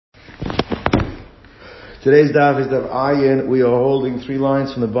Today's daf is daf ayin. We are holding 3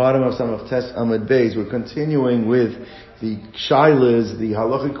 lines from the bottom of some of Tes Amud Beis. We're continuing with the shailas, the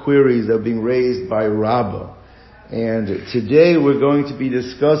halachic queries that are being raised by Rabbi. And today we're going to be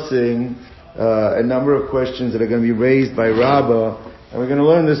discussing a number of questions that are going to be raised by Rabbi. And we're going to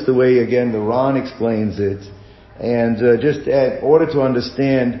learn this the way, again, the Ran explains it. And just in order to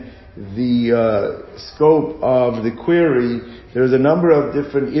understand the scope of the query, there's a number of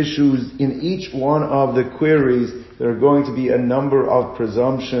different issues in each one of the queries. There are going to be a number of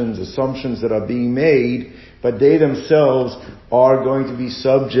presumptions, assumptions that are being made, but they themselves are going to be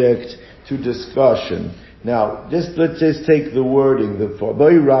subject to discussion. Now, let's just take the wording, the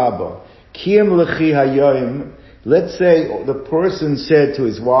Boy Rabba, Kiem Lechi Hayom. Let's say the person said to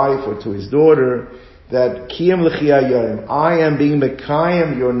his wife or to his daughter that Kiem Lechi Hayom, I am being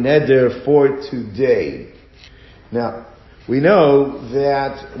Mekayim your neder for today. Now, we know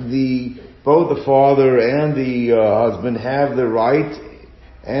that both the father and the husband have the right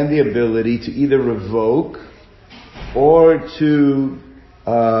and the ability to either revoke or to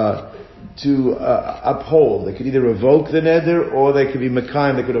uphold. They could either revoke the neder or they could be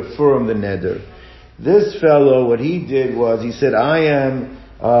Mekayim, they could affirm the neder. This fellow, what he did was, he said, I am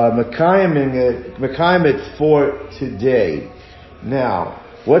Mekayim it for today. Now,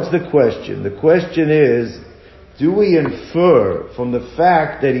 what's the question? The question is, do we infer from the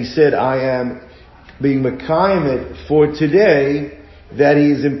fact that he said, I am being Mekayim it for today, that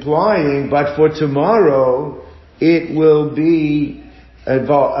he is implying, but for tomorrow, it will be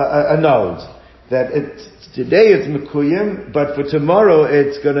annulled. That today it's Mekuyim, but for tomorrow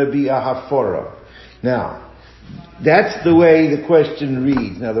it's going to be a Hafora. Now, that's the way the question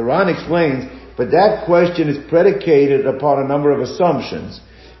reads. Now, the Ran explains, but that question is predicated upon a number of assumptions.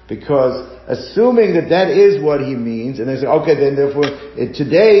 Because assuming that is what he means, and they say, okay, then therefore,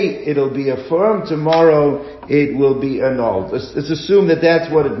 today it'll be affirmed, tomorrow it will be annulled. Let's assume that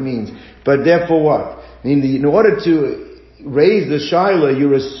that's what it means. But therefore what? I mean, in order to raise the shaila,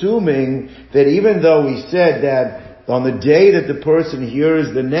 you're assuming that even though we said that on the day that the person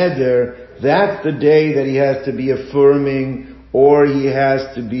hears the neder, that's the day that he has to be affirming or he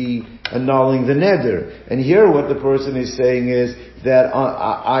has to be annulling the neder. And here what the person is saying is that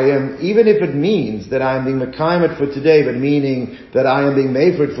I am, even if it means that I am being mekayim for today, but meaning that I am being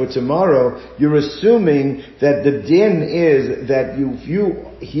made for tomorrow, you're assuming that the din is that if you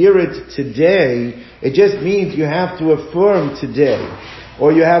hear it today, it just means you have to affirm today,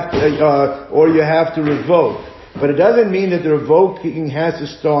 or you have to revoke. But it doesn't mean that the revoking has to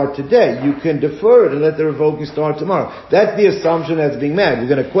start today. You can defer it and let the revoking start tomorrow. That's the assumption that's being made. We're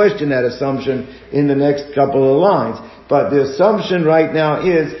going to question that assumption in the next couple of lines. But the assumption right now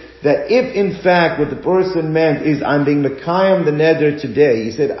is that if in fact what the person meant is I'm being Mekayim the neder today,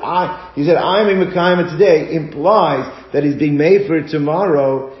 he said I'm being Mekayim today, implies that he's being made for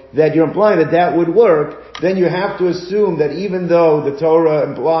tomorrow, that you're implying that would work, then you have to assume that even though the Torah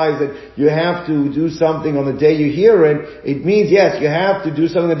implies that you have to do something on the day you hear it, it means yes, you have to do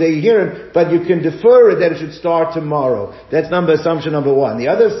something on the day you hear it, but you can defer it that it should start tomorrow. That's assumption number one. The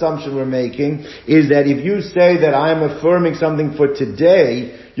other assumption we're making is that if you say that I'm affirming something for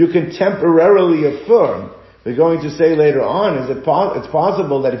today, you can temporarily affirm. We're going to say later on, it's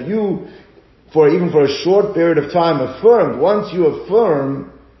possible that if you, even for a short period of time, affirmed, once you affirm,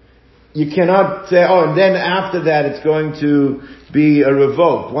 you cannot say, and then after that it's going to be a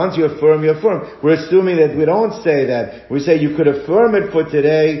revoke. Once you affirm, you affirm. We're assuming that we don't say that. We say you could affirm it for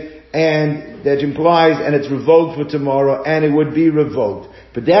today, and that implies, and it's revoked for tomorrow, and it would be revoked.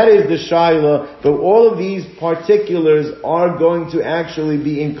 But that is the shaila, but all of these particulars are going to actually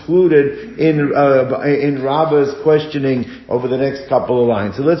be included in Rabba's questioning over the next couple of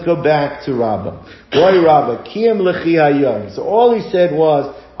lines. So let's go back to Rabba. Boy Rabba, Kiem Lechi Hayom. So all he said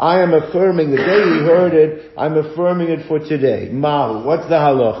was, I am affirming the day he heard it, I'm affirming it for today. Mahu, what's the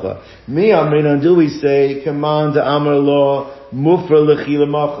halacha? Mi amrinan, do we say, command the amar law, mufra lechi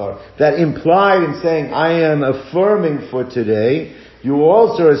lemachar. That implied in saying, I am affirming for today, you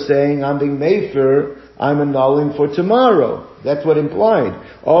also are saying, I'm being mefer, I'm annulling for tomorrow. That's what implied.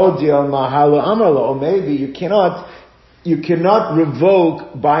 Oh, dial mahala amar law. Or maybe you cannot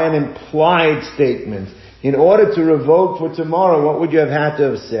revoke by an implied statement. In order to revoke for tomorrow, what would you have had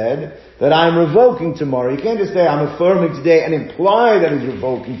to have said? That I'm revoking tomorrow. You can't just say I'm affirming today and imply that he's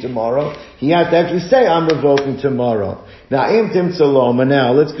revoking tomorrow. He has to actually say I'm revoking tomorrow. Now, im tim saloma.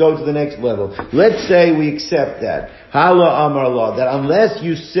 Now, let's go to the next level. Let's say we accept that. Hala Amar Allah, that unless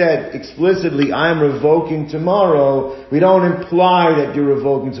you said explicitly, I'm revoking tomorrow, we don't imply that you're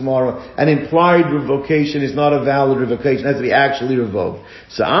revoking tomorrow. An implied revocation is not a valid revocation. It has to be actually revoked.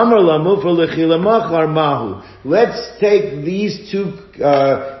 So Amar La Mufar L'chila Machar Mahu. Let's take these two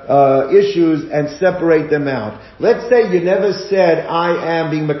issues and separate them out. Let's say you never said, I am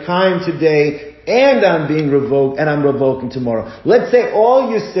being Mekayim today and I'm being revoked and I'm revoking tomorrow. Let's say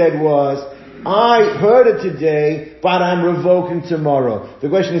all you said was, I heard it today, but I'm revoking tomorrow. The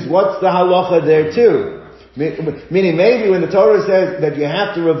question is, what's the halacha there too? Meaning maybe when the Torah says that you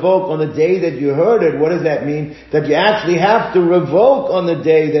have to revoke on the day that you heard it, what does that mean? That you actually have to revoke on the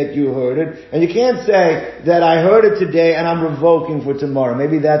day that you heard it. And you can't say that I heard it today and I'm revoking for tomorrow.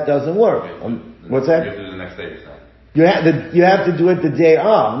 Maybe that doesn't work. What's that? You have to do it the next day, you're saying. You have to do it the day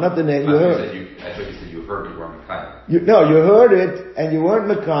of, not the day you heard it. I thought you said you heard it, you weren't Mekayim. You heard it and you weren't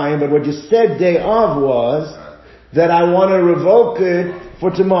Mekayim, but what you said day of was that I want to revoke it for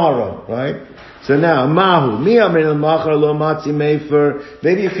tomorrow, right? So now, Mahu, maybe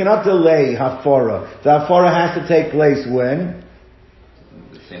you cannot delay Hafara. The Hafara has to take place when?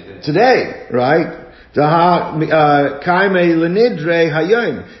 Today, right? Because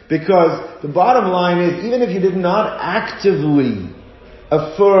the bottom line is, even if you did not actively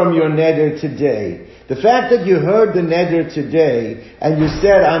affirm your neder today, the fact that you heard the neder today and you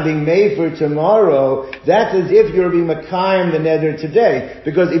said, I'm being made for tomorrow, that's as if you're being Mekayim the neder today.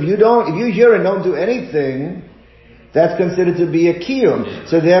 Because if you hear and don't do anything, that's considered to be a kiyum.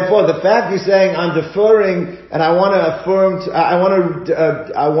 So therefore, the fact you're saying, I'm deferring and I want to affirm, I want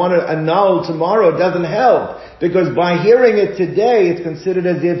to annul tomorrow doesn't help. Because by hearing it today, it's considered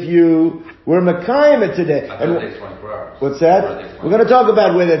as if you were Mekayim it today. And it takes 24 hours. What's that? We're going to talk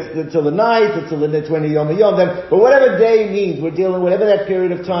about whether it's until the night, until the 20 Yomi Yom, but whatever day means, we're dealing, whatever that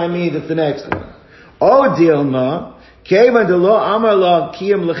period of time means, it's the next one. O Dilma,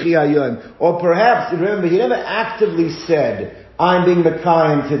 or perhaps, remember, he never actively said, I'm being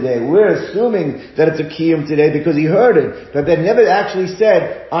Mekayim today. We're assuming that it's a Kiyum today because he heard it. But they never actually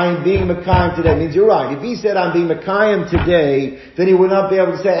said, I'm being Mekayim today. It means you're right. If he said, I'm being Mekayim today, then he would not be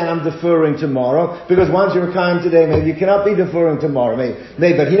able to say, and I'm deferring tomorrow. Because once you're Mekayim today, maybe you cannot be deferring tomorrow. Maybe.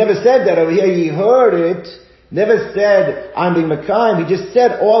 But he never said that over here. He heard it. Never said, I'm being Mekayim. He just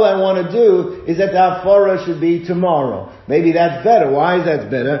said, all I want to do is that the Hafara should be tomorrow. Maybe that's better. Why is that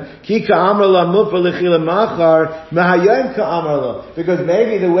better? Because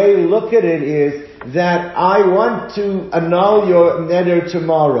maybe the way we look at it is that I want to annul your neder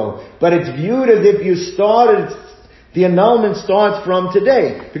tomorrow. But it's viewed as if you started, the annulment starts from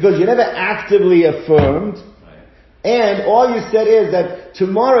today. Because you never actively affirmed. And all you said is that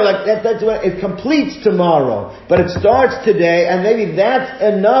tomorrow, that's when it completes tomorrow, but it starts today, and maybe that's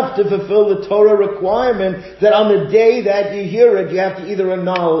enough to fulfill the Torah requirement that on the day that you hear it, you have to either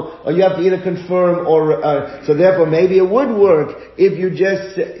annul or you have to either confirm or. So therefore, maybe it would work if you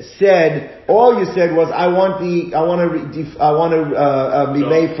just said all you said was I want to be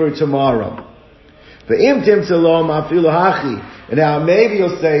made for tomorrow. And now maybe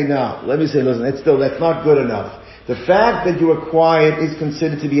you'll say, no. Let me say, listen, that's not good enough. The fact that you are quiet is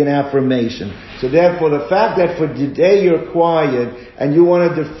considered to be an affirmation. So therefore, the fact that for today you're quiet and you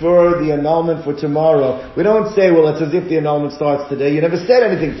want to defer the annulment for tomorrow, we don't say, well, it's as if the annulment starts today. You never said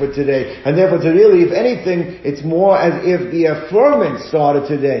anything for today. And therefore, to really, if anything, it's more as if the affirmance started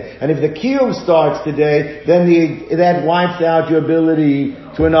today. And if the kiyum starts today, then that wipes out your ability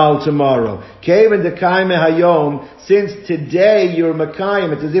to annul tomorrow. Kevan dekayme hayom, since today you're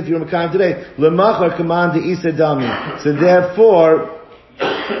Mekayim, it's as if you're Mekayim today. Lemachar command to isadami. So therefore,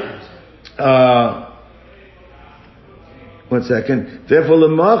 one second. Therefore,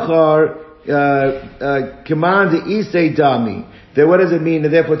 lemachar command to isadami. Then what does it mean?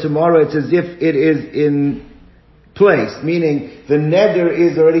 And therefore, tomorrow it's as if it is in place, meaning the neder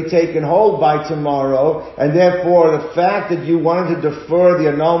is already taken hold by tomorrow, and therefore the fact that you wanted to defer the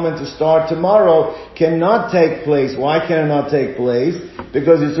annulment to start tomorrow cannot take place. Why can it not take place?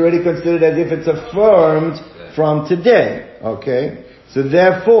 Because it's already considered as if it's affirmed from today. Okay? So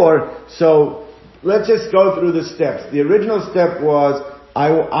therefore, let's just go through the steps. The original step was,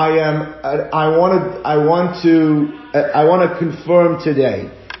 I want to confirm today.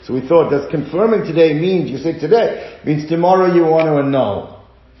 So we thought, does confirming today mean, you say today, means tomorrow you want to annul.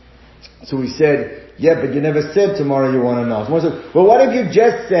 So we said, yeah, but you never said tomorrow you want to annul. Someone said, well, what if you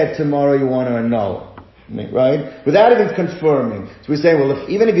just said tomorrow you want to annul? Right? Without even confirming. So we say, well,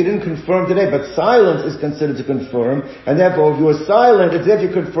 even if you didn't confirm today, but silence is considered to confirm, and therefore if you were silent, it's if you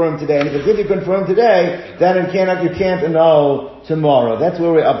confirm today, and if it's if you confirm today, then you can't annul tomorrow. That's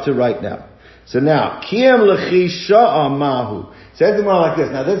where we're up to right now. So now, Kiyam Lechi Sha'a Mahu. Says the more like this.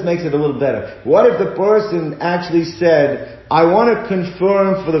 Now this makes it a little better. What if the person actually said, I want to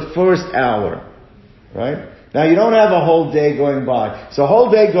confirm for the first hour? Right? Now you don't have a whole day going by. So a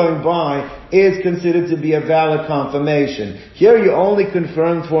whole day going by is considered to be a valid confirmation. Here you only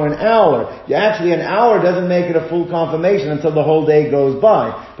confirmed for an hour. Actually an hour doesn't make it a full confirmation until the whole day goes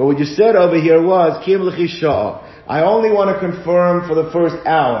by. But what you said over here was, Kiyam Lechi Sha'a. I only want to confirm for the first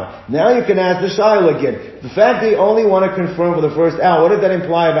hour. Now you can ask the Shaila again. The fact that you only want to confirm for the first hour, what does that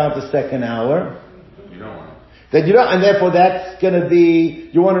imply about the second hour? You don't want That you don't, and therefore that's going to be,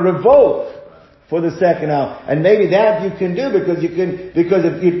 you want to revoke for the second hour. And maybe that you can do because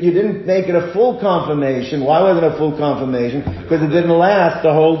if you didn't make it a full confirmation. Why wasn't it a full confirmation? Because it didn't last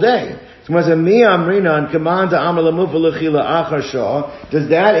the whole day. Does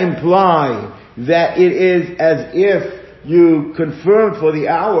that imply that it is as if you confirmed for the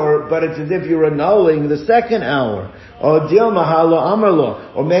hour, but it's as if you're annulling the second hour? Or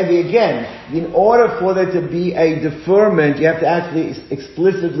maybe again, in order for there to be a deferment, you have to actually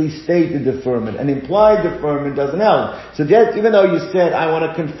explicitly state the deferment. An implied deferment doesn't help. So just, even though you said, I want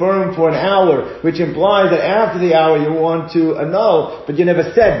to confirm for an hour, which implies that after the hour you want to annul, but you never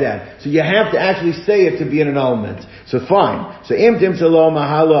said that. So you have to actually say it to be an annulment. So fine. So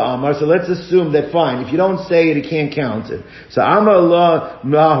so let's assume that fine. If you don't say it, you can't count it. So amar Allah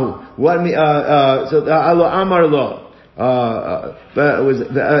mahu. So amar Allah. But it was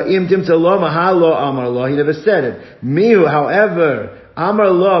im timta lo mahalo amar lo. He never said it. Miu, however, amar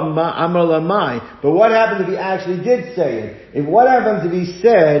lo mai. But what happens if he actually did say it? If what happens if he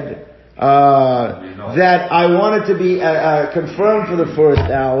said that I wanted to be confirmed for the first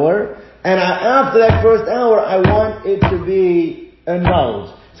hour, and after that first hour I want it to be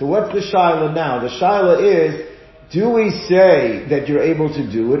annulled. So what's the shaila now? The shaila is, do we say that you're able to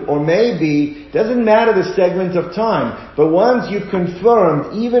do it? Or maybe, doesn't matter the segment of time, but once you've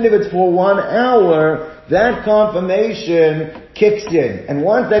confirmed, even if it's for 1 hour, that confirmation kicks in. And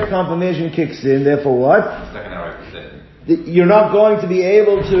once that confirmation kicks in, therefore what? The second hour kicks in. You're not going to be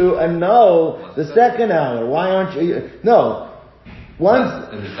able to annul the second hour. Why aren't you? No.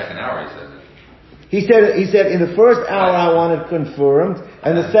 Once in the second hour, he says it. He said in the first hour I wanted confirmed,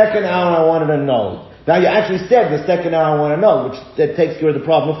 and the second hour I wanted annulled. Now you actually said the second hour I want to know, which that takes care of the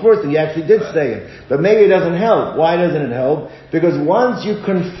problem first, and you actually did say it. But maybe it doesn't help. Why doesn't it help? Because once you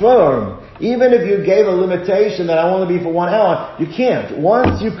confirm, even if you gave a limitation that I want to be for 1 hour, you can't.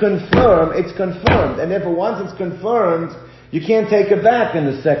 Once you confirm, it's confirmed. And therefore once it's confirmed, you can't take it back in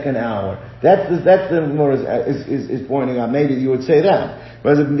the second hour. That's the Gemara is pointing out. Maybe you would say that.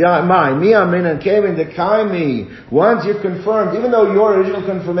 Once you're confirmed, even though your original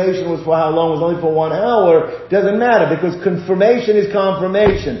confirmation was for how long, was only for 1 hour, doesn't matter, because confirmation is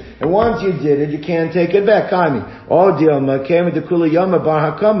confirmation. And once you did it, you can't take it back.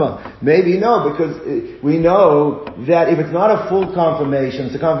 Maybe no, because we know that if it's not a full confirmation,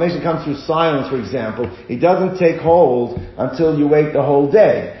 if the confirmation comes through silence, for example, it doesn't take hold until you wait the whole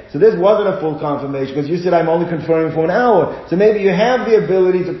day. So this wasn't a full confirmation, because you said I'm only confirming for 1 hour. So maybe you have the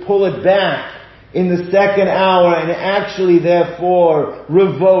ability to pull it back in the second hour and actually therefore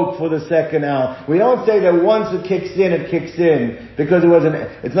revoke for the second hour. We don't say that once it kicks in, because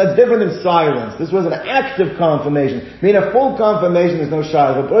it's not different than silence. This was an active confirmation. I mean, a full confirmation is no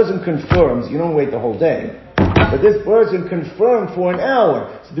shayla. If a person confirms, you don't wait the whole day. But this person confirmed for 1 hour.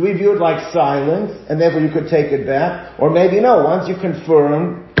 So do we view it like silence, and therefore you could take it back? Or maybe no, once you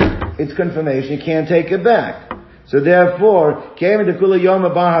confirm, it's confirmation, you can't take it back. So therefore,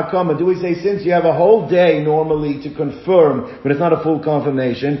 do we say since you have a whole day normally to confirm, but it's not a full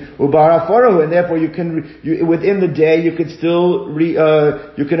confirmation, and therefore within the day you could still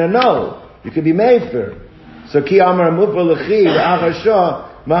you can annul, you could be made for. So ki amar mufar lechi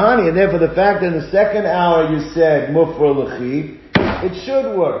mahani, and therefore the fact that in the second hour you said mufar lechi, it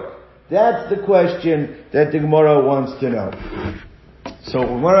should work. That's the question that the Gemara wants to know. So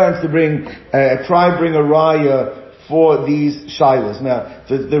Gemara has to bring a raya for these shilas. Now,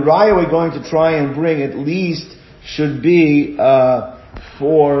 the raya we're going to try and bring at least should be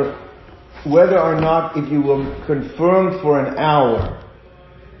for whether or not if you were confirmed for an hour,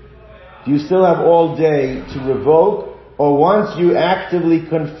 do you still have all day to revoke, or once you actively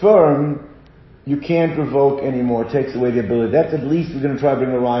confirm, you can't revoke anymore. It takes away the ability. That's at least we're going to try to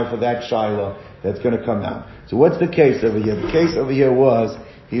bring a raya for that shilah that's going to come out. So what's the case over here? The case over here was,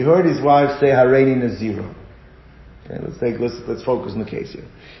 he heard his wife say, Hareini Nazira. Okay, let's focus on the case here.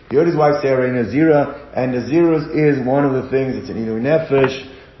 He heard his wife say, Hareini Nazira, and Nazira is one of the things, it's an Inu Nefesh,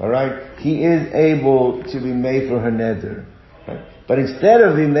 alright? He is able to be made for her neder. Right? But instead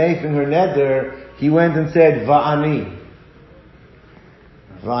of making her neder, he went and said, Va'ani.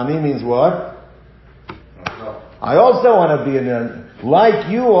 Va'ani means what? I also want to be a neder. Like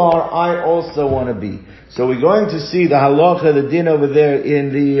you are, I also want to be. So we're going to see the halacha, the din over there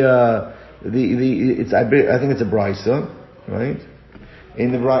in I think it's a brisa, right?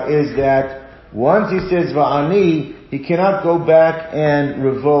 In the is that once he says Va'ani, he cannot go back and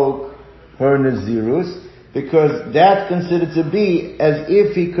revoke her nazirus, because that's considered to be as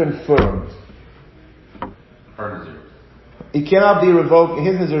if he confirmed. Her nazirus. He cannot be revoked,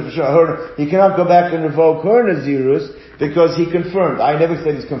 his nazirus for sure, he cannot go back and revoke her nazirus because he confirmed. I never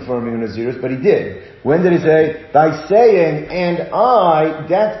said he's confirming her nazirus, but he did. When did he say? By saying, and I,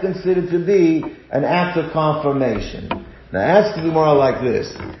 that's considered to be an act of confirmation. Now ask the Gemara like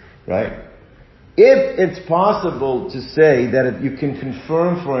this, right? If it's possible to say that you can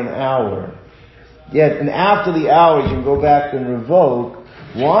confirm for an hour, yet and after the hour you can go back and revoke,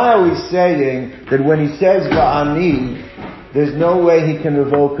 why are we saying that when he says Va'ani, there's no way he can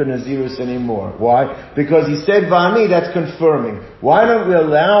revoke a Nazirus anymore? Why? Because he said Va'ani, that's confirming. Why don't we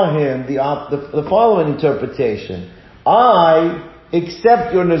allow him the following interpretation? I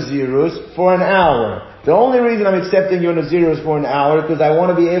accept your Nazirus for an hour. The only reason I'm accepting your Nazirus for an hour is because I want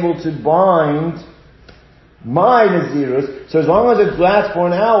to be able to bind my Nazirus. So as long as it lasts for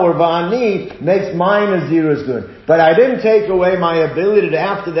an hour, Va'ani makes my Nazirus good. But I didn't take away my ability to,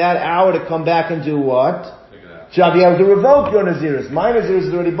 after that hour, to come back and do what? Shall be able to revoke your Nazirus. My Nazirus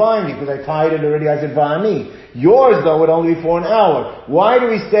is already binding because I tied it already. I said Va'ani. Yours though would only be for an hour. Why do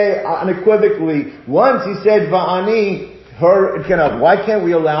we say unequivocally, once he said Va'ani, why can't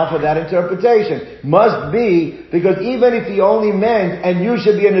we allow for that interpretation? Must be, because even if he only meant, and you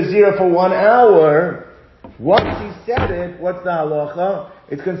should be a Nazir for 1 hour, once he said it, what's the halacha?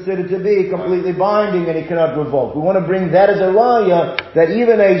 It's considered to be completely binding and he cannot revoke. We want to bring that as a raya, that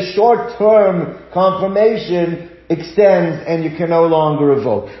even a short-term confirmation extends and you can no longer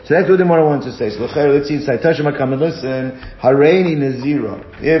revoke. So that's what the Gemara wants to say. So let's see, listen, Hareini Nazira.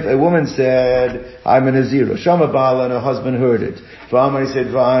 If a woman said, I'm a Nazira, Shama Bala, and her husband heard it. V'amar, he said,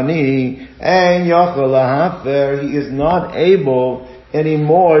 Va'ani, and Yachol Lahafer, he is not able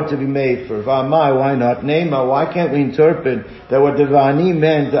anymore to be made for. V'amai, why not? Neima, why can't we interpret that what the Va'ani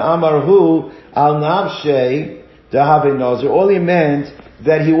meant, the Amarhu, al Navshe, the Have Nazir, all he meant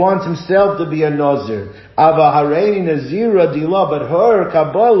that he wants himself to be a Nazir. Ava Hareini Nazira Dila, but her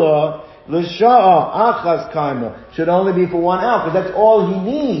Kabbalah, L'sha'a Achas Kaima, should only be for 1 hour, because that's all he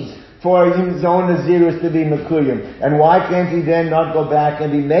needs for his own Nazirus to be Mekuyim. And why can't he then not go back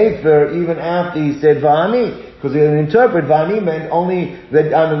and be made for even after he said Va'ani? Because he can interpret Va'ani meant only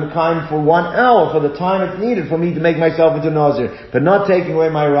that I'm Mekuyim for 1 hour, for the time it's needed for me to make myself into Nazir, but not taking away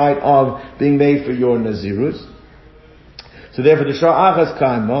my right of being made for your Nazirus. So therefore, the Sha'achas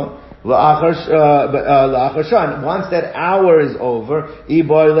Kaima, once that hour is over, you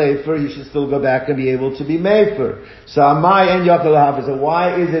should still go back and be able to be made for. So Amai and Yaakov. So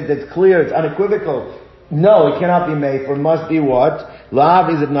why is it that's clear, it's unequivocal? No, it cannot be made for. It must be what? Lav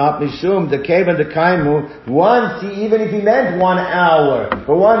is it not Mishum, the Kev and the Kaimu. Once even if he meant 1 hour,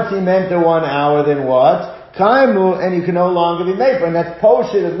 but once he meant the 1 hour, then what? Kaimu, and you can no longer be made for. And that's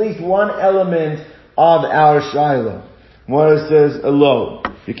Poshit, at least one element of our Shiloh. What it says, alone.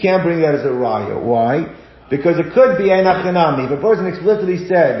 You can't bring that as a raya. Why? Because it could be einachanami. If a person explicitly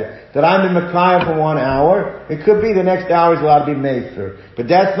said that I'm in Mekayah for 1 hour, it could be the next hour is allowed to be made for. But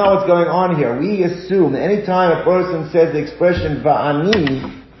that's not what's going on here. We assume that any time a person says the expression va'ani,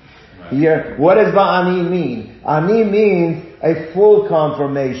 here, what does va'ani mean? Ani means a full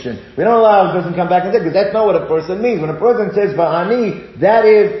confirmation. We don't allow a person to come back and say, because that's not what a person means. When a person says va'ani, that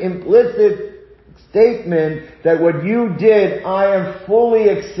is implicit statement that what you did, I am fully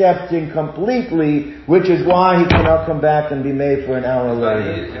accepting completely, which is why he cannot come back and be made for an hour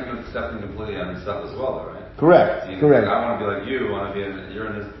later. Him accepting completely on himself as well, right? Correct. Correct. I want to be like you. I want to be you're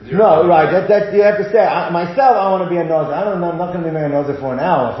in this. No, right. That's you have to say. Myself, I want to be a Nazir. I'm not going to be a Nazir for an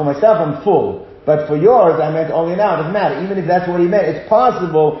hour. For myself, I'm full. But for yours, I meant only an hour. It doesn't matter. Even if that's what he meant, it's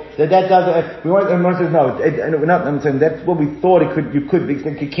possible that doesn't. Everyone says no. I'm saying that's what we thought it could. You could be.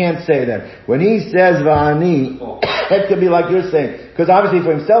 You can't say that. When he says va'ani, that could be like you're saying, because obviously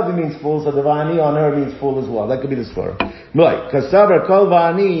for himself he means full, so the va'ani on her means full as well. That could be the svara. Right? Because savar kol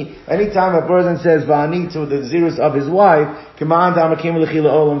va'ani. Anytime a person says va'ani to the zirus of his wife, command amakim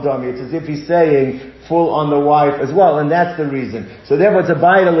l'chila olam dami. It's as if he's saying full on the wife as well, and that's the reason. So therefore it's a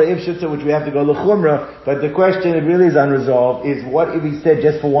baita le'ifshita, which we have to go l'chumra, but the question, it really is unresolved, is what if he said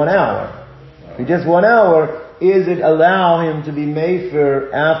just for 1 hour? If he just 1 hour, is it allow him to be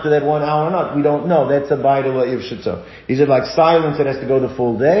mefer after that 1 hour or not? We don't know. That's a baidala ivshitzo. Is it like silence that has to go the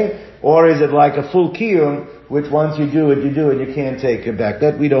full day? Or is it like a full kiyum, which once you do it, you can't take it back?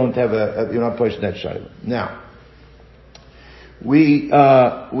 That we don't have you're not pushing that shayla. Now, we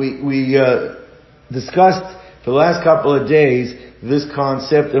discussed for the last couple of days this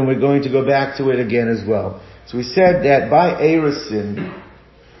concept, and we're going to go back to it again as well. So we said that by Erusin,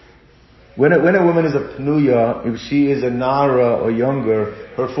 when a woman is a pnuya, if she is a nara or younger,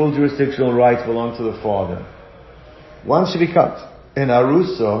 her full jurisdictional rights belong to the father. Once she becomes an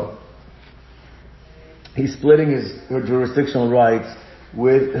arusa, he's splitting her jurisdictional rights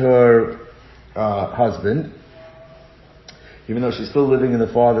with her husband, even though she's still living in the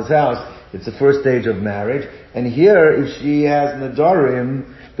father's house. It's the first stage of marriage. And here, if she has Nedarim,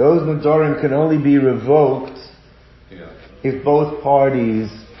 those Nedarim can only be revoked if both parties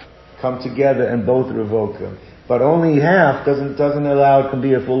come together and both revoke them. But only half doesn't allow,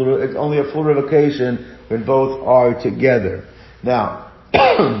 it's only a full revocation when both are together. Now,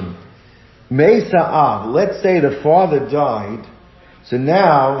 Mesa'av, let's say the father died, so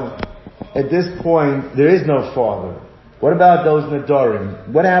now, at this point, there is no father. What about those Nedarim?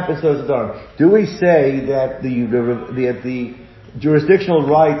 What happens to those Nedarim? Do we say that the jurisdictional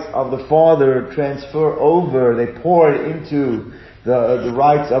rights of the father transfer over, they pour into the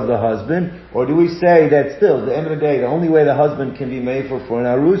rights of the husband? Or do we say that still, at the end of the day, the only way the husband can be made for an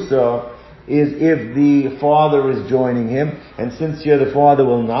arusa is if the father is joining him, and since here the father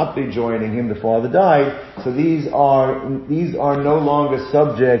will not be joining him, the father died, so these are no longer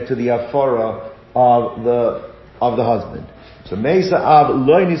subject to the afara of the husband. So Mesa'av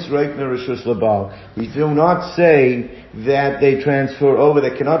loy nisreikna reshus labal. We do not say that they transfer over,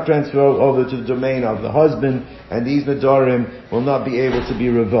 they cannot transfer over to the domain of the husband, and these Nedarim will not be able to be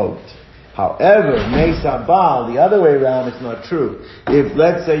revoked. However, Mesa'bal, the other way around, it's not true. If,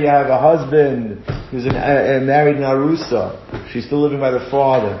 let's say, you have a husband who's married in Arusa, she's still living by the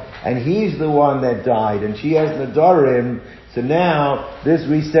father, and he's the one that died, and she has Nedarim, so now this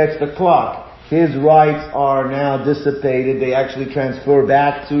resets the clock. His rights are now dissipated, they actually transfer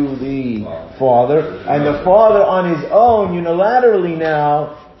back to the father, and the father on his own, unilaterally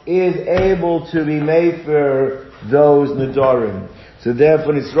now, is able to be made for those Nedarim. So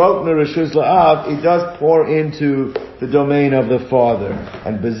therefore, it does pour into the domain of the father.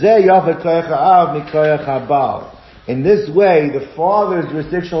 And in this way, the father's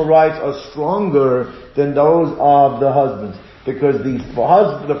jurisdictional rights are stronger than those of the husbands. Because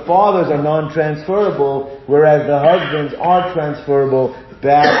the fathers are non-transferable, whereas the husbands are transferable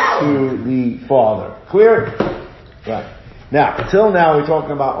back to the father. Clear? Right. Now, till now we're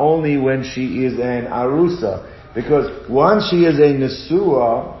talking about only when she is an arusa. Because once she is a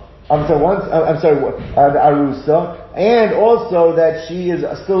nesua, an arusa, and also that she is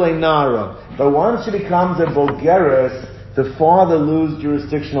still a nara. But once she becomes a bogeres, the father loses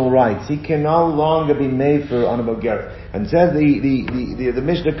jurisdictional rights. He can no longer be made for on a bogeres. And says the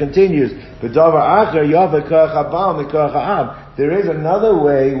Mishnah continues, there is another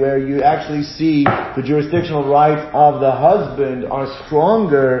way where you actually see the jurisdictional rights of the husband are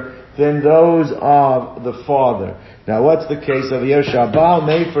stronger than those of the father. Now, what's the case of here? Shabal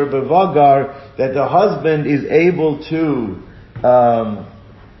Mefer Bevagar, that the husband is able to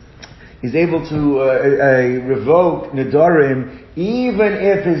revoke Nedarim even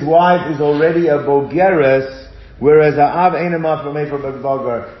if his wife is already a bogeres, whereas the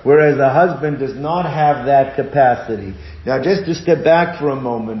husband does not have that capacity. Now, just to step back for a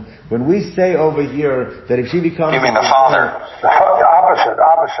moment, when we say over here that if she becomes... You mean the father? The opposite.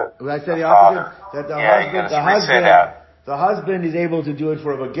 Did I say the opposite? That the husband is able to do it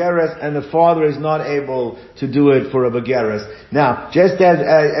for a bogeres, and the father is not able to do it for a bogeres. Now, just as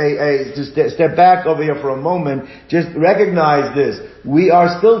to step back over here for a moment, just recognize this. We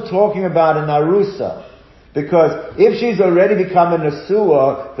are still talking about an arusa. Because if she's already become a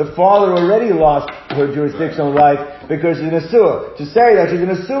nesua, the father already lost her jurisdictional right because she's a nesua. To say that she's a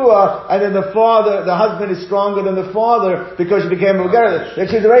nesua, and then the husband is stronger than the father because she became a bogeres, that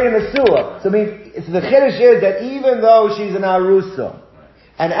she's already a nesua. So the chiddush is that even though she's an arusa,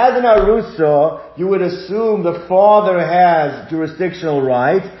 and as an arusa, you would assume the father has jurisdictional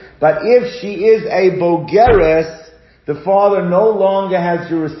rights, but if she is a bogeres, the father no longer has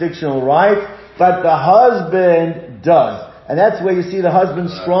jurisdictional rights, but the husband does. And that's where you see the husband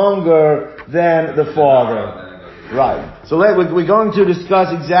stronger than the father. Right. So we're going to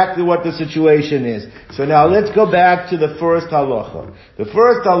discuss exactly what the situation is. So now let's go back to the first halacha. The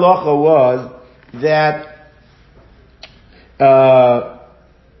first halacha was that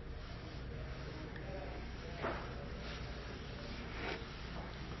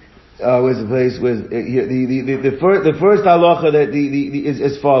where's the place? The first halacha that is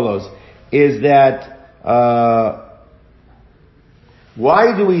as follows: is that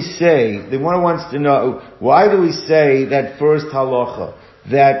why do we say? The one wants to know why do we say that first halacha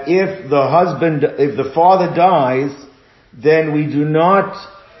that if the father dies, then we do not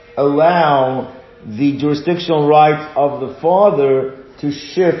allow the jurisdictional rights of the father to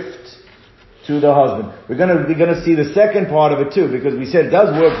shift to the husband. We're gonna see the second part of it too, because we said it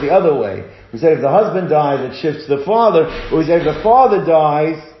does work the other way. We said if the husband dies, it shifts to the father. But we said if the father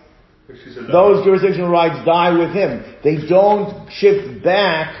dies, those jurisdictional rights die with him. They don't shift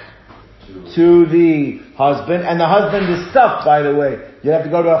back to the husband, and the husband is stuck, by the way. You have to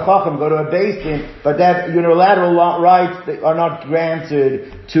go to a chacham, go to a beis din, but that unilateral rights are not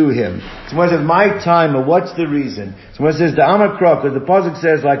granted to him. Someone says, my time, what's the reason? Someone says, the Amakrov, because the pasuk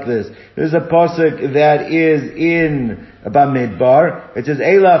says like this. There's a pasuk that is in Bamidbar. It says,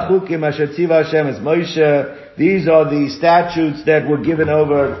 Eila chukim asher tziva Hashem es Moshe. These are the statutes that were given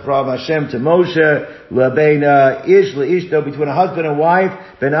over from Hashem to Moshe, lebein ish leishto, between a husband and wife,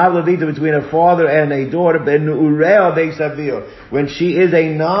 ben av levita, between a father and a daughter, ben urea beis avio, when she is a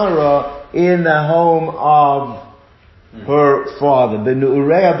nara in the home of her father, ben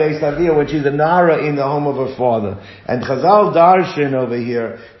urea beis avio, when she's a nara in the home of her father. And Chazal darshan over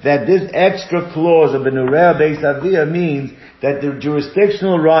here that this extra clause of ben urea beis avio means that the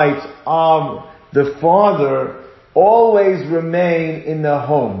jurisdictional rights of the father always remain in the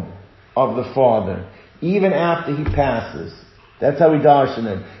home of the father, even after he passes. That's how we darshan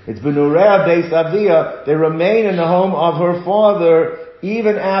it. It's b'nureah beis aviyah. They remain in the home of her father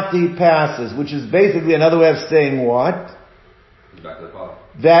even after he passes, which is basically another way of saying what? Back to the father.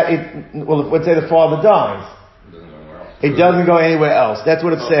 Let's say the father dies. It doesn't go anywhere else. That's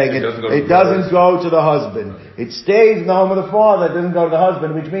what it's saying. It doesn't go to the husband. It stays in the home of the father. It doesn't go to the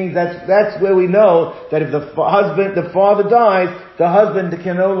husband, which means that's where we know that if the father dies, the husband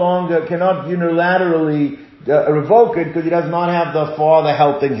cannot unilaterally revoke it because he does not have the father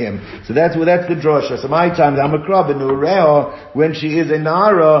helping him. So that's the drosha. So my time, the Amakrab in Ureo, when she is a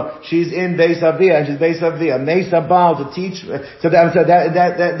Nara, she's in Beis Aviyah, and she's Beis Aviyah. Mesa Baal to teach, so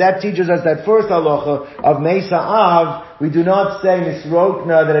that teaches us that first halacha of Mesa Av, we do not say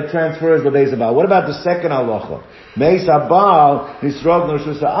Nisrokna that it transfers the Beis Baal. What about the second halacha? Mesa Baal, Nisrokna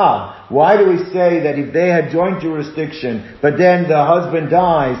Shusa Av. Why do we say that if they had joint jurisdiction, but then the husband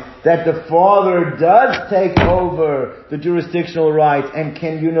dies, that the father does take over the jurisdictional rights and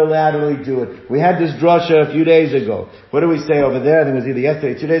can unilaterally do it? We had this drasha a few days ago. What do we say over there? I think it was either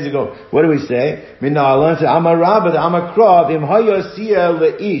yesterday, 2 days ago. What do we say? Minna Alon said, Amar Rabba, Amar Krav, Im Hayosiya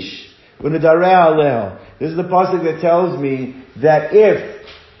Leish, Unadareh Aleho. This is the pasuk that tells me that if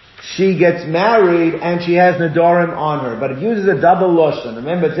she gets married and she has Nedarim on her, but it uses a double lashon.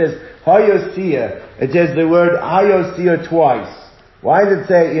 Remember, it says Hayosiya. It says the word Hayosiya twice. Why does it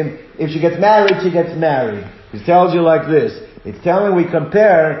say if she gets married, she gets married? It tells you like this. It's telling it's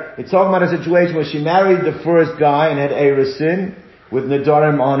talking about a situation where she married the first guy and had Eresin with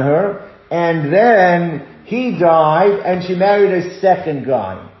Nedarim on her, and then he died and she married a second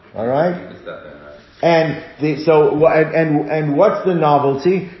guy. Alright? And what's the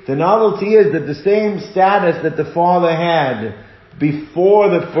novelty? The novelty is that the same status that the father had before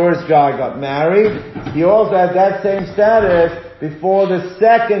the first guy got married, he also has that same status before the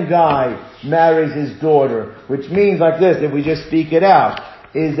second guy marries his daughter. Which means like this, if we just speak it out,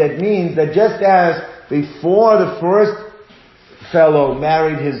 it means that just as before the first fellow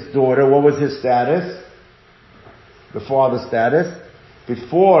married his daughter, what was his status? The father's status?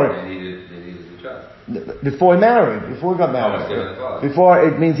 Before he married, before he got married. Before,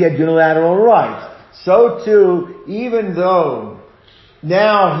 it means he had unilateral rights. So too, even though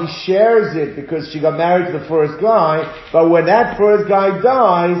now he shares it because she got married to the first guy, but when that first guy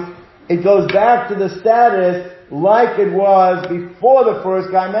dies, it goes back to the status like it was before the first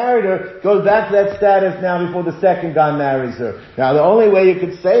guy married her. It goes back to that status now before the second guy marries her. Now the only way you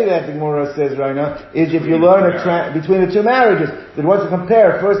could say that, the Gemara says right now, is if you learn between the two marriages. That wants to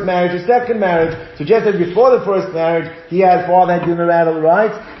compare first marriage to second marriage. So just as before the first marriage, father had unilateral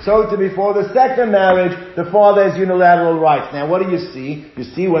rights, so to before the second marriage, the father has unilateral rights. Now what do you see? You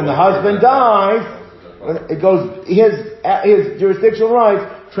see when the husband dies, it goes, his jurisdictional rights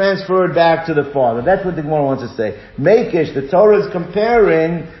transferred back to the father. That's what the Gemara wants to say. Makish, the Torah is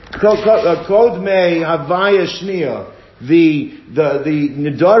comparing Kodmei Havaya Shnia, the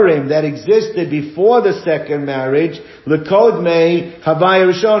Nedarim that existed before the second marriage, Lekodmei Havaya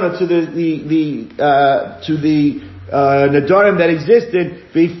Rishona, to the Nedarim that existed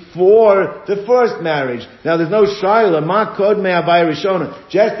before the first marriage. Now there's no Shaila, Ma Kod Me'avaya Rishona.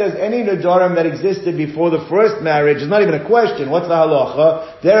 Just as any Nedarim that existed before the first marriage, is not even a question. What's the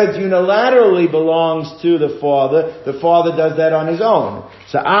halacha? There it unilaterally belongs to the father. The father does that on his own.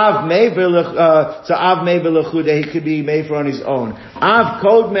 So Av Me'ver L'chude, he could be made for on his own. Av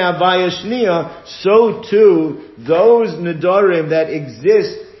Kod Me'avaya Shniya, so too, those Nedarim that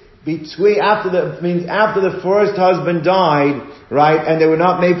exist after the first husband died, right, and they were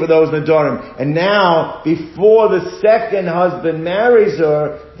not made for those Nedarim. And now, before the second husband marries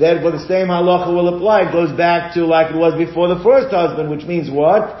her, therefore the same halacha will apply. It goes back to like it was before the first husband, which means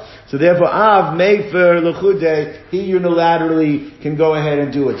what? So therefore, Av Mefer L'chude, he unilaterally can go ahead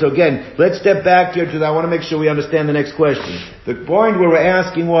and do it. So again, let's step back here because I want to make sure we understand the next question. The point where we're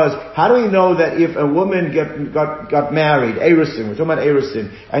asking was, how do we know that if a woman got married, Erusin, we're talking about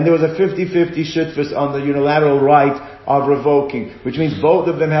Erusin, and there was a 50-50 shutfus on the unilateral right of revoking, which means both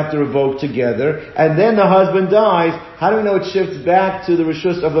of them have to revoke together, and then the husband dies, how do we know it shifts back to the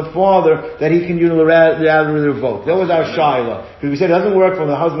rishus of the father that he can unilaterally revoke? That was our shaila. Because we said it doesn't work from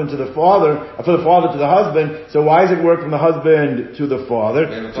the husband to the father, or from the father to the husband, so why does it work from the husband to the father?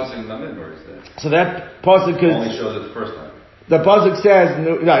 So that pasuk only shows it the first time. The pasuk says,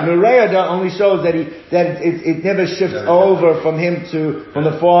 Nureya only shows that it never shifts over from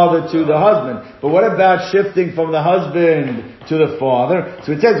the father to the husband. But what about shifting from the husband to the father?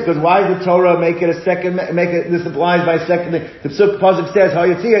 So it says, because why does the Torah make it this applies by second? The pasuk says,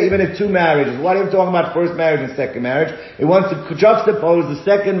 Hayatzia, even if two marriages. Why are you talking about first marriage and second marriage? It wants to juxtapose the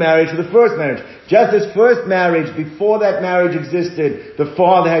second marriage to the first marriage. Just as first marriage, before that marriage existed, the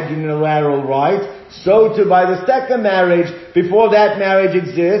father had unilateral right. So too, by the second marriage, before that marriage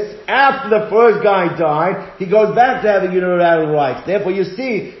exists, after the first guy died, he goes back to having unilateral rights. Therefore, you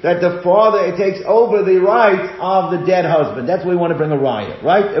see that the father, it takes over the rights of the dead husband. That's why we want to bring a riot,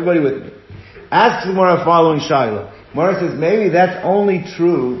 right? Everybody with me? Ask Gemara following Shaila. Gemara says, maybe that's only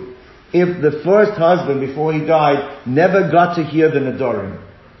true if the first husband, before he died, never got to hear the Nedarim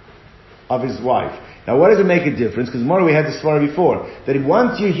of his wife. Now, what does it make a difference? Because more we had this story before. That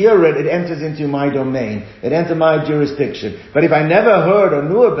once you hear it, it enters into my domain. It enters my jurisdiction. But if I never heard or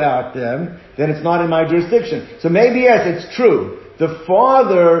knew about them, then it's not in my jurisdiction. So maybe, yes, it's true. The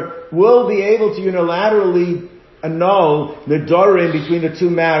father will be able to unilaterally annul Nedarim between the two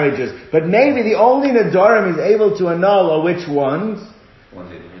marriages. But maybe the only Nedarim he's able to annul are which ones?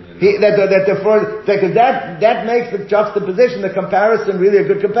 That makes the juxtaposition, the comparison, really a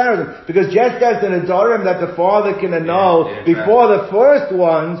good comparison. Because just as the Nedarim that the father can annul before the first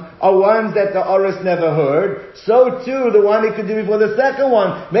ones are ones that the Oris never heard, so too the one he could do before the second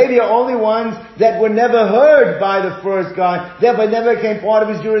one. Maybe are only ones that were never heard by the first guy, therefore never became part of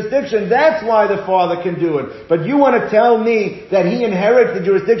his jurisdiction. That's why the father can do it. But you want to tell me that he inherits the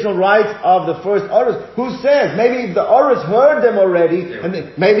jurisdictional rights of the first Oris? Who says? Maybe the Oris heard them already,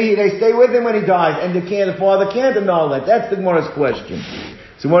 and maybe they stay with him when he dies, and the father can't annul that. That's the Gemara's question.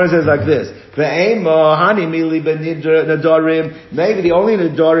 So Gemara says like this: maybe the only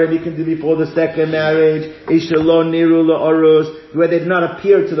Nedarim he can do before the second marriage is shalon niru la'orus, where they did not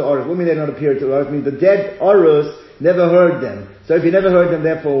appear to the Orus. What do you mean they did not appear to the Orus? It means the dead Orus never heard them. So if he never heard them,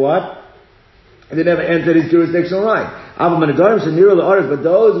 therefore what? They never entered his jurisdictional right. But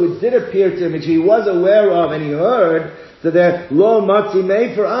those which did appear to him, which he was aware of and he heard, so they're lo matzi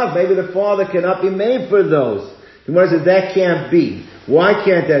made for us. Maybe the father cannot be made for those. The Gemara says that can't be. Why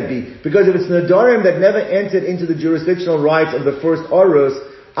can't that be? Because if it's Nedarim that never entered into the jurisdictional rights of the first Orus,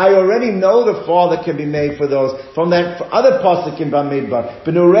 I already know the father can be made for those. From that other pasuk in Bamidbar,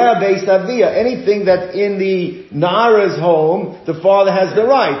 Benurea Beisavia, anything that's in the Nara's home, the father has the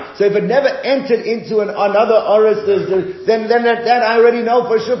right. So if it never entered into another Orus, then that I already know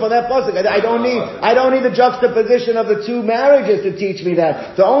for sure from that pasuk. I don't need the juxtaposition of the two marriages to teach me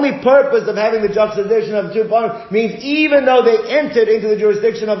that. The only purpose of having the juxtaposition of the two marriages means even though they entered into the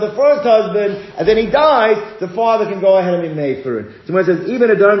jurisdiction of the first husband, and then he dies, the father can go ahead and be made for it. So when it says even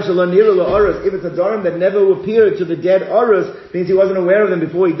if it's a Nedarim that never appeared to the dead Orus, means he wasn't aware of them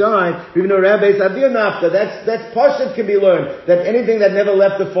before he died. Even though Rabbi Savir Nafta, that's Pashut can be learned. That anything that never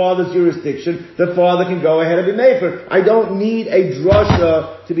left the father's jurisdiction, the father can go ahead and be made for. I don't need a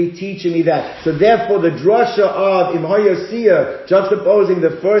drasha to be teaching me that. So therefore the drasha of Imhayosiyah, juxtaposing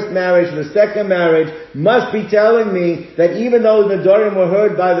the first marriage to the second marriage, must be telling me that even though the Nedarim were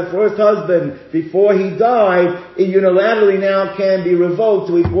heard by the first husband before he died, it unilaterally now can be revoked.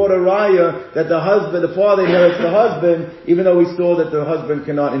 So we brought a raya that the father inherits the husband, even though we saw that the husband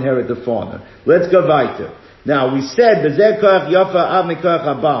cannot inherit the father. Let's go weiter. Now, we said, that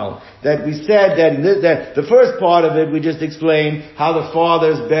we said that the first part of it, we just explained how the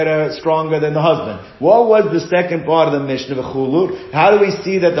father is better, stronger than the husband. What was the second part of the Mishnah? How do we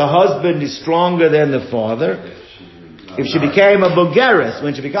see that the husband is stronger than the father? If she became a bogeres,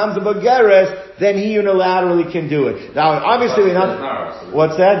 when she becomes a bogeres, then he unilaterally can do it. Now, obviously, we're not.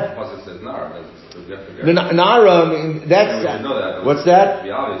 What's that? The nara, I mean, that's what's that?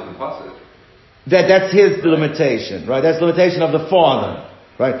 That's his limitation, right? That's the limitation of the father,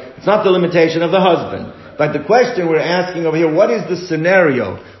 right? It's not the limitation of the husband. But the question we're asking over here: what is the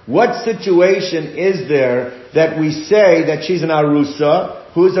scenario? What situation is there that we say that she's an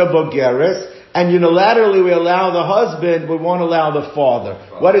arusa, who's a bogeres? And unilaterally we allow the husband, we won't allow the father.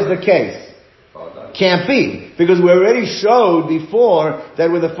 What is the case? Can't be. Because we already showed before that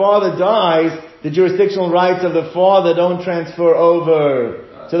when the father dies, the jurisdictional rights of the father don't transfer over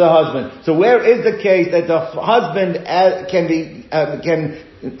to the husband. So where is the case that the husband can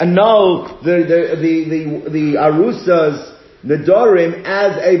annul the arusa's nedarim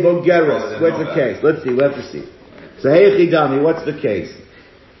as a bogeres? What's the case? Let's see, we'll have to see. So hey chidami, what's the case?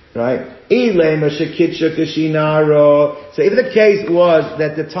 Right? So if the case was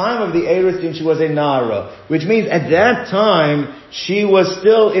that the time of the Eristin she was a Nara, which means at that time she was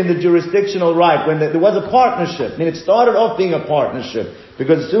still in the jurisdictional right, when there was a partnership. I mean, it started off being a partnership,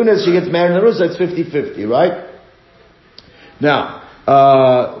 because as soon as she gets married in Arusa, it's 50-50, right? Now,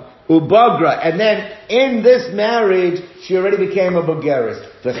 Ubagra, and then in this marriage, she already became a bogeres.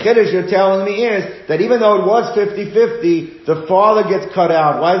 The chiddush you're telling me is that even though it was 50-50, the father gets cut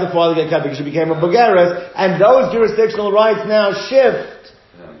out. Why does the father get cut? Because she became a bogeres, and those jurisdictional rights now shift.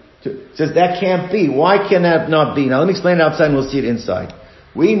 Says that can't be. Why can that not be? Now let me explain it outside and we'll see it inside.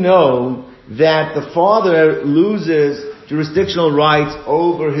 We know that the father loses jurisdictional rights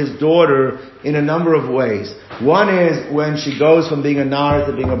over his daughter in a number of ways. One is when she goes from being a nara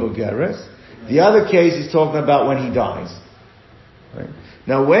to being a bogeres. The other case is talking about when he dies. Right?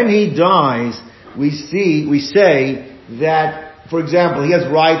 Now, when he dies, we say that, for example, he has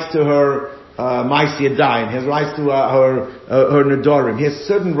rights to her Maisiyah Dayan, he has rights to her Nedarim, he has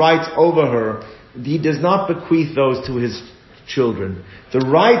certain rights over her. He does not bequeath those to his children. The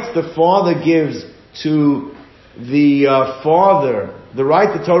rights the father gives to the father, the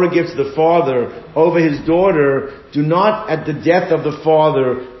right the Torah gives to the father over his daughter, do not, at the death of the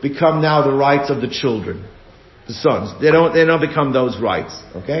father, become now the rights of the children, the sons. They don't become those rights.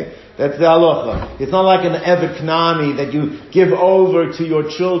 Okay, that's the halacha. It's not like an Evet Knani that you give over to your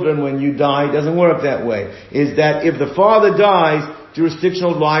children when you die. It doesn't work that way. Is that if the father dies,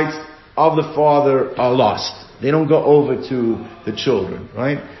 jurisdictional rights of the father are lost. They don't go over to the children.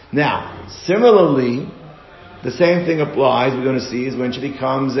 Right now, similarly, the same thing applies, we're going to see, is when she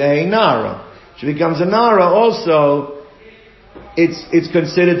becomes a Nara. She becomes a Nara also, it's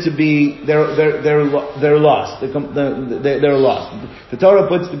considered to be, they're lost. They're lost. The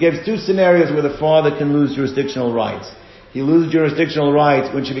Torah gives two scenarios where the father can lose jurisdictional rights. He loses jurisdictional rights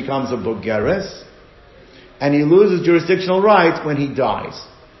when she becomes a bogeres, and he loses jurisdictional rights when he dies.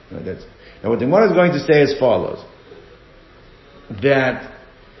 Now what the Gemara is going to say as follows, that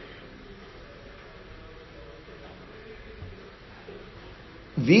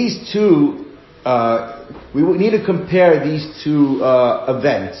these two, we need to compare these two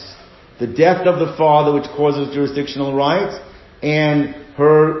events. The death of the father, which causes jurisdictional rights, and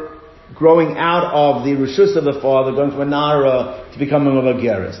her growing out of the reshus of the father, going from a nara to becoming a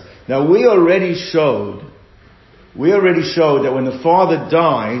bogeres. Now we already showed that when the father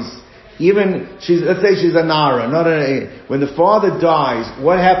dies, let's say she's a nara, when the father dies,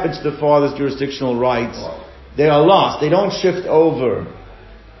 what happens to the father's jurisdictional rights? They are lost. They don't shift over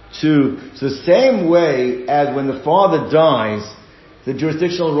to the same way as when the father dies, the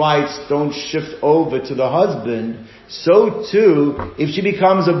jurisdictional rights don't shift over to the husband. So too, if she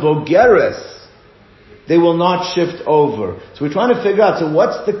becomes a bogeres, they will not shift over. So we're trying to figure out, so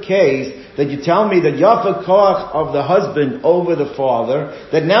what's the case that you tell me that yafa koach of the husband over the father,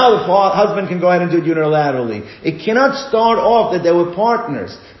 that now the husband can go ahead and do it unilaterally. It cannot start off that they were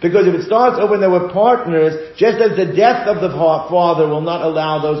partners. Because if it starts off when they were partners, just as the death of the father will not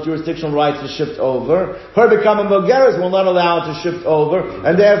allow those jurisdictional rights to shift over, her becoming bogeres will not allow it to shift over,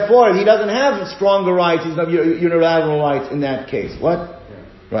 and therefore he doesn't have stronger rights, he's not unilateral rights in that case. What?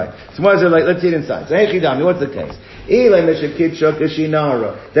 Right. So let's see it inside. So, hey Chidami, what's the case?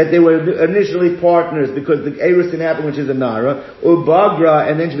 That they were initially partners because the Eris didn't happen when she's a Nara, Ubagra,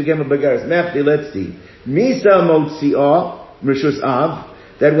 and then she became a Bogeres. Mefti, let's see. Misa Motzi'ah, Rishus Av,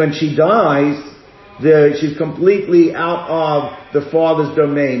 that when she dies, she's completely out of the father's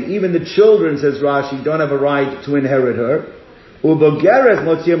domain. Even the children, says Rashi, don't have a right to inherit her. Ubogeres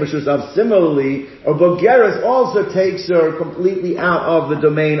motzia meshushav. Similarly, a bogeres also takes her completely out of the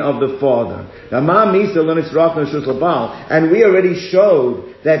domain of the father. Now, ma misa l'nitzrach meshus labal, and we already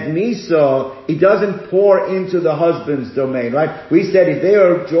showed that misa, it doesn't pour into the husband's domain, right? We said if they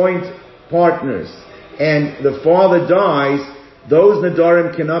are joint partners and the father dies, those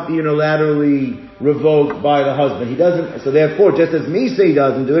Nedarim cannot be unilaterally revoked by the husband. He doesn't, so therefore, just as Misa he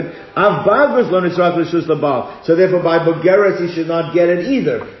doesn't do it, Av Bagros lo nisrak l'shus labal. So therefore, by Bogeres he should not get it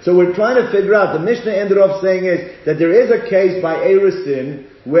either. So we're trying to figure out, the Mishnah ended off saying is, that there is a case by Erisin,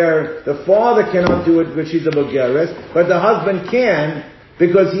 where the father cannot do it because she's a Bogeres, but the husband can,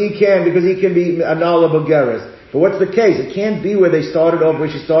 because he can be a Nala Bogeres. But what's the case? It can't be where she started off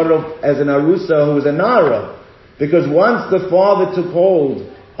as an Arusa who was a Nara. Because once the father took hold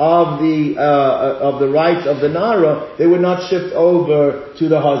of the rights of the Nara, they would not shift over to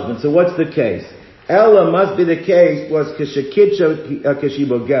the husband. So what's the case? Ella must be the case was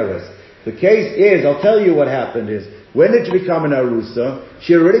Keshibogeres. The case is, I'll tell you what happened is, when did she become an Arusa?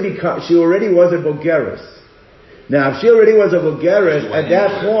 She already was a Bogeres. Now, if she already was a Bogeres, at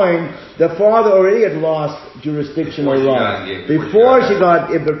that point, the father already had lost jurisdictional rights. Before she got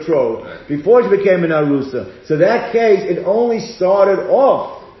betrothed. Before she became an Arusa. So that case, it only started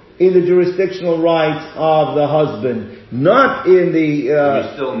off in the jurisdictional rights of the husband, not in the... you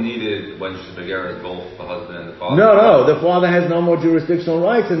still needed, when she's Bogeres, both the husband and the father? No, the father has no more jurisdictional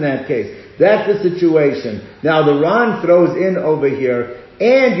rights in that case. That's the situation. Now, the Ran throws in over here,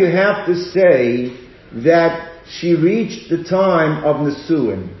 and you have to say that she reached the time of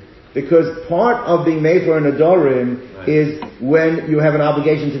Nesuin. Because part of being made for an Nedarim is when you have an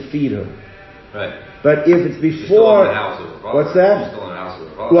obligation to feed her. Right. But if it's before... She's still in the house of the father. What's that? She's still in the house of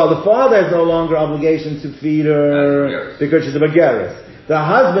the father. Well, the father has no longer obligation to feed her because she's a Bogeres. The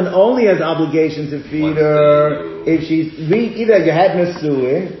husband only has obligation to feed her if she's... Either you had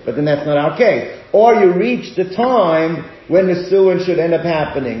Nesuin, but then that's not our case. Or you reach the time when Nesuin should end up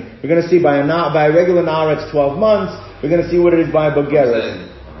happening. We're going to see by a regular Nara it's 12 months. We're going to see what it is by a Bogeres.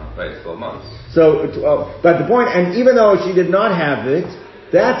 Right, 12 months. So, but the point, and even though she did not have it,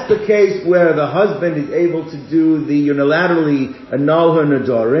 that's the case where the husband is able to do the unilaterally annul her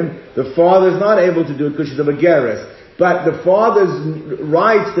Nedarim. The father is not able to do it because she's a Bogeres. But the father's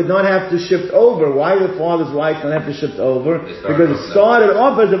rights did not have to shift over. Why do the father's rights not have to shift over? Because it started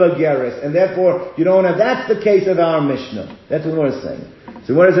off as a Bogeres, and therefore you don't have. That's the case of our Mishnah. That's what Gemara is saying.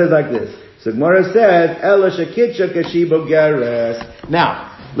 So Gemara says like this. So Gemara says, Ela shekitcha kashi Bogeres.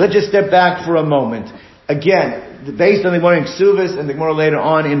 Now, let's just step back for a moment. Again, based on the Gemara in Ksuvas and the Gemara later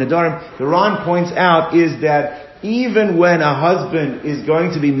on in Nedarim, the Ran points out is that even when a husband is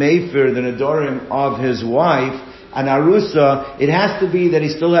going to be mefer the Nedarim of his wife, an Arusa, it has to be that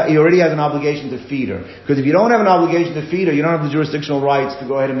he already has an obligation to feed her. Because if you don't have an obligation to feed her, you don't have the jurisdictional rights to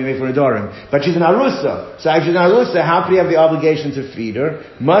go ahead and be made for Nedarim. But she's an Arusa. So if she's an Arusa, how could he have the obligation to feed her?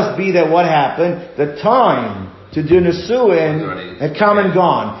 Must be that what happened, the time to do Nesuin had come and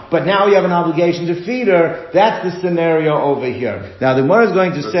gone. But now you have an obligation to feed her. That's the scenario over here. Now the Gemara is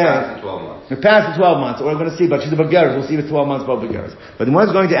going to say... It passed the 12 months. We're going to see, but she's a Bogeres. We'll see if it's 12 months about Bogeres. But the Gemara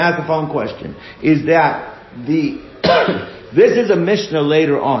is going to ask the following question. Is that this is a Mishnah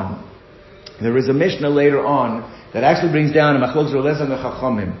later on. There is a Mishnah later on that actually brings down a Machlokes Rabbi Eliezer and the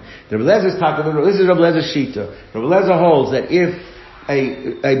Chachamim. The Rabbi Eliezer this is Rabbi Eliezer Shita. Rabbi Eliezer holds that if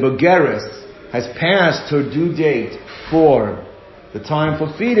a Bogeres has passed her due date for the time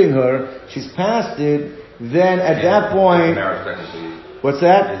for feeding her, she's passed it, then at that point... What's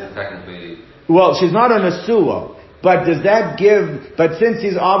that? Is it technically... Well, she's not on a Nesua. But does that but since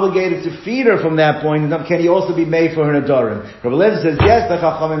he's obligated to feed her from that point, can he also be made for her Nedarim? Rabbi Eliezer says yes, the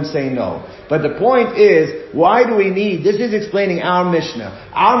Chachamim say no. But the point is, why do we need, this is explaining our Mishnah.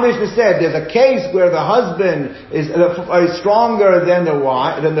 Our Mishnah said there's a case where the husband is stronger than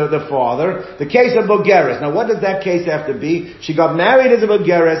the father. The case of Bogeres. Now what does that case have to be? She got married as a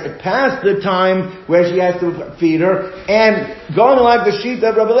Bogeres, it passed the time where she has to feed her, and going like the sheet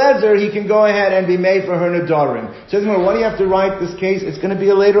of Rabbi Eliezer, he can go ahead and be made for her Nedarim. So why do you have to write this case? It's going to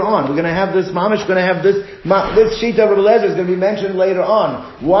be later on. We're going to have this, Mamish going to have this sheet of Rabbi Eliezer is going to be mentioned later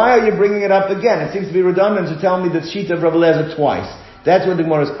on. Why are you bringing it up again? It seems to be redundant to tell me the sheet of Rabbi Eliezer twice. That's what the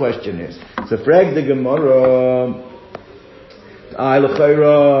Gemara's question is. So frag the Gemara,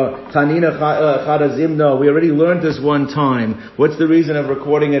 we already learned this one time. What's the reason of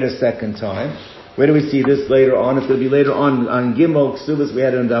recording it a second time? Where do we see this later on? It's going to be later on Gimel Ksubas. We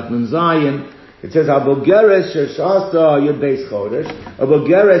had it on Daf Nun Zayin. It says, a bogeres sheshasa yud beis chodesh, a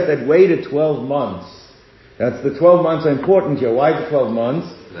bogeres that waited 12 months. That's the 12 months are important here. Why the 12 months?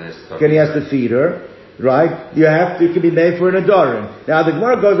 Because he has to feed her, right? It could be made for an Nedarim. Now the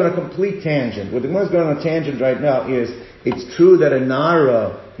Gemara goes on a complete tangent. What the Gemara is going on a tangent right now is, it's true that a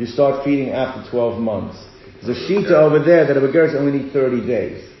Nara, you start feeding after 12 months. There's a Shita over there that a bogeres only need 30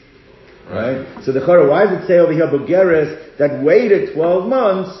 days. Right? So the Chara, why does it say over here bogeres that waited 12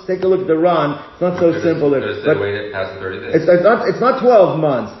 months? Take a look at the Ran. It's not so simple. But waited past 30 days. It's not 12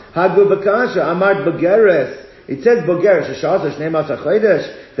 months. Hagu bakasha amart bogeres. It says bogeres sheshasa shnei masach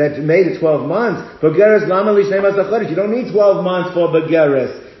chodesh that made it 12 months. Bogeres lama li shnei masach chodesh. You don't need 12 months for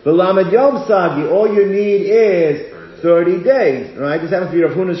bogeres. V'lamed yom sagi. All you need is 30 days, right? This happens to be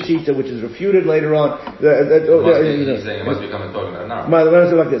Rav Huna's Shita, which is refuted later on. He's saying it must be talking about a Nara. The Gemara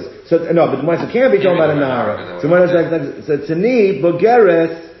says like this. So, no, but the Gemara can't be talking about a Nara. So the Gemara says like this. So Tzani,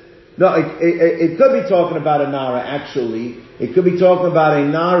 Bogeres, no, it could be talking about a Nara, actually. It could be talking about a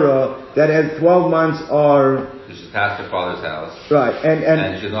Nara that has 12 months or... She's past her father's house. Right,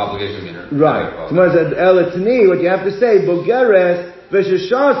 and she has no obligation to meet her. Right. So the Gemara says, Tzani, what you have to say, Bogeres,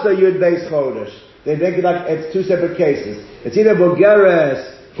 V'sheshasa yud beis chodesh. They make it like it's two separate cases. It's either bogeres,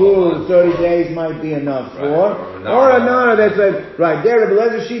 who 30 days might be enough for, or a nara that's like, right, there, the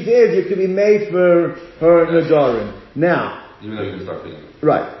Lezer sheet is, you could be made for her Nedarim. Now, even though you can start feeding.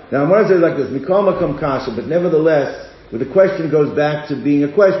 Right. Now, I'm going to say it like this, Mikol Makom Kasha, but nevertheless, the question goes back to being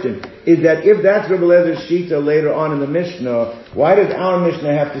a question, is that if that's Rabbi Lezer's Shita later on in the Mishnah, why does our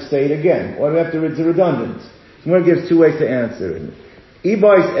Mishnah have to say it again? Why do we have to, it's redundant? So I'm going to give two ways to answer it.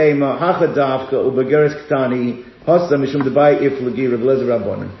 Ibais ema hachadavka ubegeres ktani hasa mishum debai iflugi Rabbi Lezer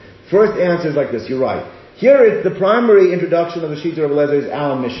Rabbanan. First answer is like this. You're right. Here it's the primary introduction of the Shita Rabbi Lezer is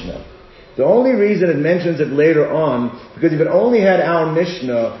our Mishnah. The only reason it mentions it later on, because if it only had our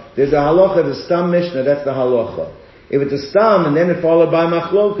Mishnah, there's a halacha, the stam Mishnah, that's the halacha. If it's a stam and then it followed by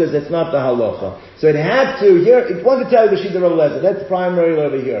machlokas, that's not the halacha. So it had to, here, it wanted to tell you the Shita Rabbi Lezer, that's primary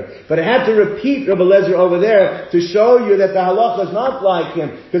over here. But it had to repeat Rabbi Lezer over there to show you that the halacha is not like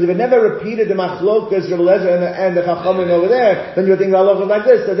him. Because if it never repeated the machlokas, Rabbi Lezer and the chachamim over there, then you would think the halacha is like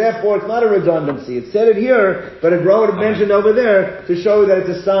this. So therefore it's not a redundancy. It said it here, but it wrote it mentioned over there to show you that it's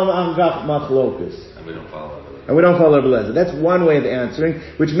a stam angach machlokas. And we don't follow Rabbi Lezer. And we don't follow Rabbi Lezer. That's one way of answering,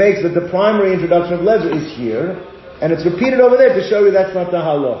 which makes that the primary introduction of Lezer is here. And it's repeated over there to show you that's not the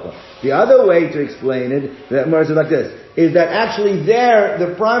halacha. The other way to explain it, that Gemara says like this, is that actually there,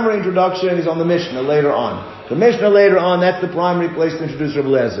 the primary introduction is on the Mishnah later on. The Mishnah later on, that's the primary place to introduce Rabbi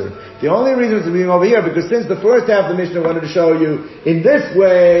Lezer. The only reason it's being over here, because since the first half of the Mishnah wanted to show you, in this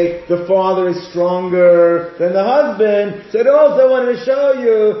way, the father is stronger than the husband, so it also wanted to show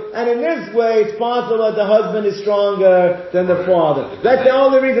you, and in this way, it's possible that the husband is stronger than the father. That's the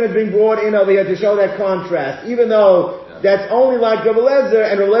only reason it's being brought in over here, to show that contrast, even though that's only like Rabbi Lezer,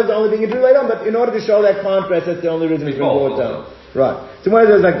 and Rabbi Lezer only being introduced later on, but in order to show that contrast, that's the only reason it's being brought down. Right. So what is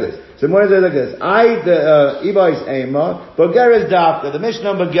it like this? So what is it like this? Ibais Ema, Bogeres Dafka, the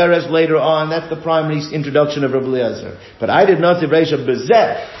Mishnah Bogeres later on, that's the primary introduction of Rabbi Lezer. But I did not say Reisha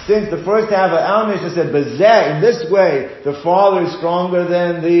Bezeh, since the first half of our Mishnah said Bezeh, in this way, the father is stronger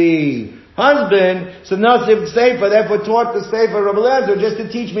than the husband, so Nasib Sefer, therefore taught the Sefer Rabbi Lezer just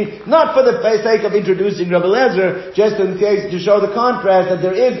to teach me, not for the sake of introducing Rabbi Lezer, just in case to show the contrast that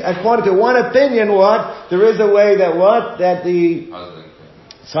there is, according to one opinion, there is a way that the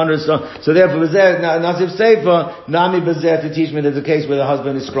husband is strong. So therefore, Nasib Sefer, Nami Bezer, to teach me there's a case where the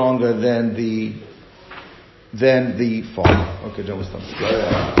husband is stronger than the father. Okay, John, we're done.